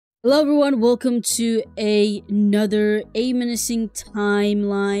Hello everyone, welcome to another Menacing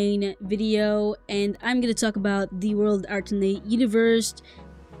timeline video, and I'm gonna talk about the World Alternate Universe.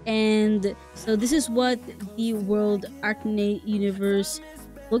 And so this is what the World Alternate Universe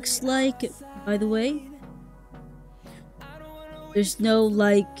looks like. By the way, there's no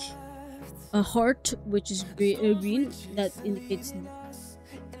a heart, which is green that indicates the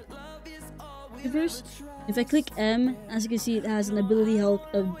universe. If I click M, as you can see, it has an ability health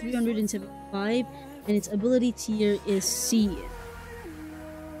of 375 and its ability tier is C.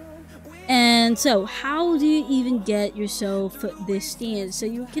 And so, how do you even get yourself this stand? So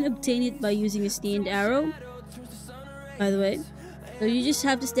you can obtain it by using a stand arrow, by the way. So you just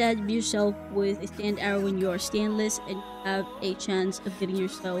have to stab yourself with a stand arrow when you are standless, and you have a chance of getting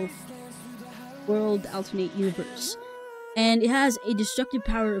yourself World Alternate Universe. And it has a destructive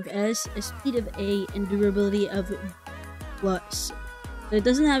power of S, a speed of A, and durability of plus. So it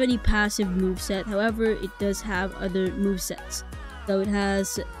doesn't have any passive moveset, however, it does have other movesets. So it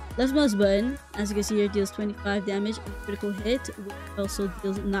has left mouse button, as you can see here, deals 25 damage and critical hit, which also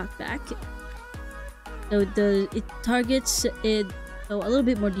deals knockback. So it targets it, so a little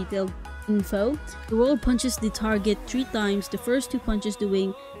bit more detailed info. The world punches the target 3 times, the first 2 punches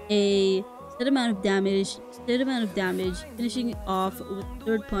doing a set amount of damage, finishing it off with the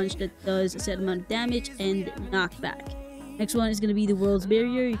 3rd punch that does a set amount of damage and knockback. Next one is going to be the world's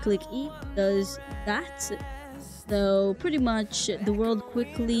barrier. You click E, does that. So pretty much the world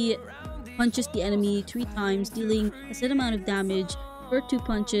quickly punches the enemy 3 times, dealing a set amount of damage, first 2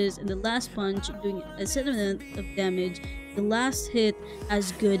 punches, and the last punch doing a set amount of damage. The last hit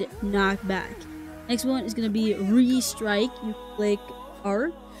has good knockback. Next one is going to be re-strike. You click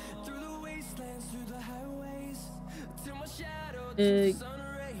R.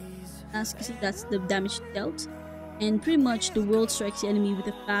 As you can see, that's the damage dealt, and pretty much the world strikes the enemy with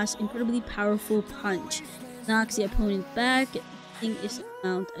a fast, incredibly powerful punch, knocks the opponent back, dealing its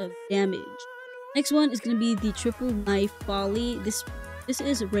amount of damage. Next one is going to be the triple knife volley. This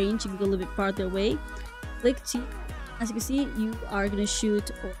is range. You can go a little bit farther away. Click T. As you can see, you are going to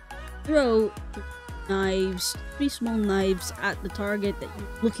shoot or throw 3 small knives at the target that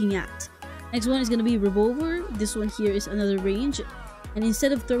you're looking at. Next one is going to be revolver. This one here is another range, and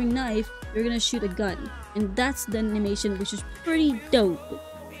instead of throwing knife, you're going to shoot a gun, and that's the animation, which is pretty dope.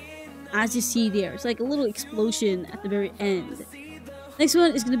 As you see there, it's like a little explosion at the very end. Next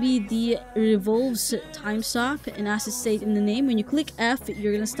one is going to be the revolves time sock, and as it states in the name, when you click F,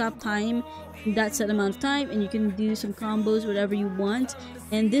 you're going to stop time in that set amount of time, and you can do some combos, whatever you want,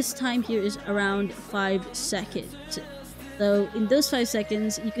 and this time here is around 5 seconds. So in those 5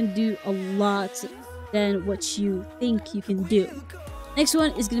 seconds, you can do a lot than what you think you can do. Next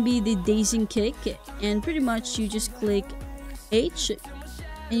one is going to be the dazing kick, and pretty much you just click H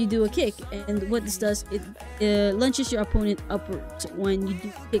and you do a kick, and what this does, it launches your opponent upwards when you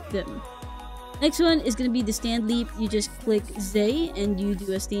do kick them. Next one is going to be the stand leap. You just click Z and you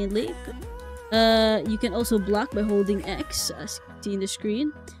do a stand leap. You can also block by holding X, as you can see in the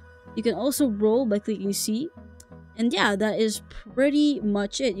screen. You can also roll by clicking C. And yeah, that is pretty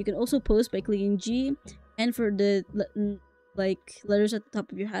much it. You can also pose by clicking G and for the letters at the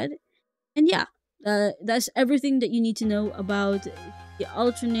top of your head. And yeah, that's everything that you need to know about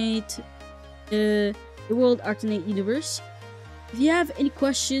the World Alternate Universe. If you have any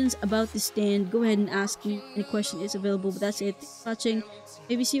questions about this stand, go ahead and ask me. Any question is available, but that's it. Thanks for watching.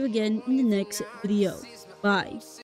 Maybe see you again in the next video. Bye.